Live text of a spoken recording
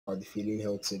about the failing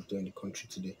health sector in the country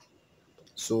today.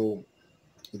 So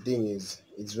the thing is,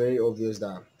 it's very obvious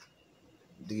that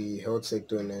the health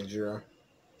sector in Nigeria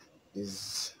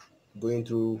is going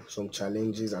through some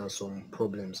challenges and some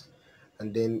problems.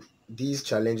 And then these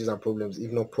challenges and problems,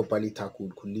 if not properly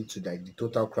tackled, could lead to like the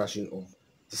total crashing of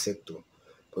the sector.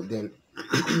 But then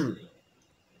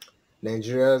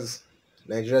Nigeria's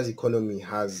Nigeria's economy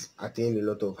has attained a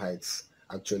lot of heights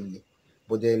actually,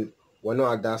 but then we're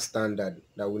not at that standard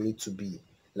that we need to be.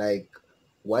 Like,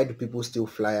 why do people still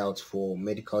fly out for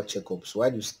medical checkups?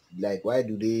 Why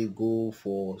do they go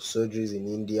for surgeries in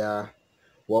India?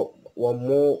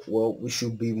 We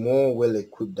should be more well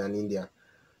equipped than India,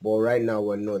 but right now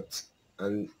we're not,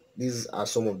 and these are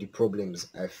some of the problems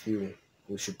I feel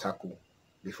we should tackle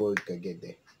before we can get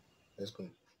there. Let's go.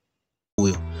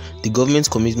 Well, the government's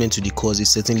commitment to the cause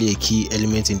is certainly a key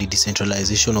element in the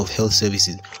decentralization of health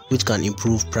services, which can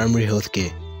improve primary health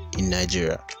care in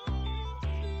Nigeria.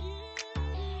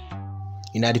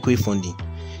 Inadequate funding.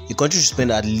 The country should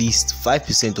spend at least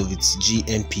 5% of its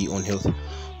GNP on health.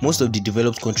 Most of the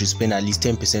developed countries spend at least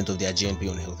 10% of their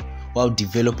GNP on health, while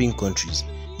developing countries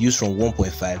use from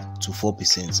 1.5 to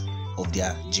 4% of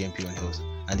their GNP on health,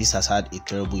 and this has had a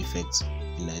terrible effect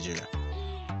in Nigeria.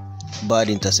 Bad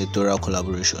intersectoral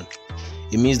collaboration.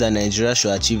 It means that Nigeria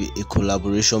should achieve a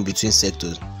collaboration between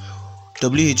sectors.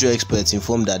 WHO experts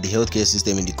inform that the healthcare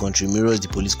system in the country mirrors the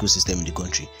political system in the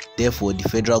country. Therefore, the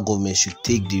federal government should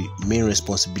take the main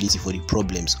responsibility for the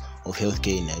problems of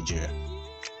healthcare in Nigeria.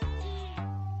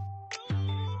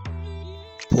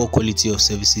 Poor quality of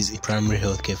services in primary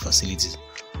healthcare facilities.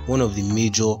 One of the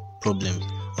major problems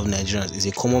of Nigerians is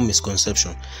a common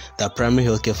misconception that primary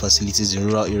healthcare facilities in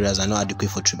rural areas are not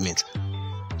adequate for treatment.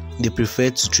 They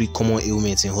prefer to treat common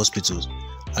ailments in hospitals.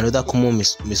 Another common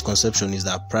misconception is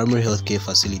that primary healthcare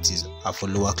facilities are for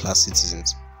lower class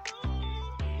citizens.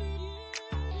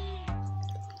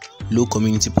 Low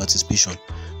community participation.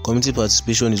 Community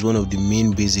participation is one of the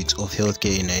main basics of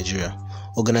healthcare in Nigeria.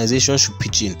 Organizations should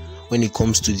pitch in when it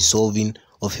comes to the solving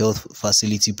of health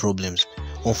facility problems.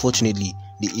 Unfortunately,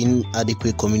 the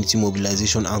inadequate community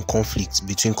mobilization and conflicts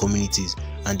between communities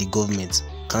and the government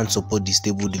can't support the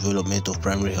stable development of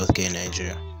primary healthcare in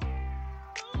Nigeria.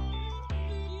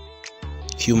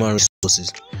 Human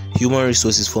resources. Human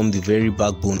resources form the very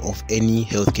backbone of any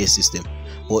healthcare system,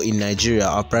 but in Nigeria,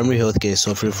 our primary healthcare is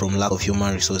suffering from lack of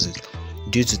human resources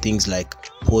due to things like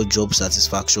poor job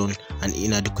satisfaction and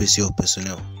inadequacy of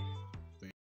personnel.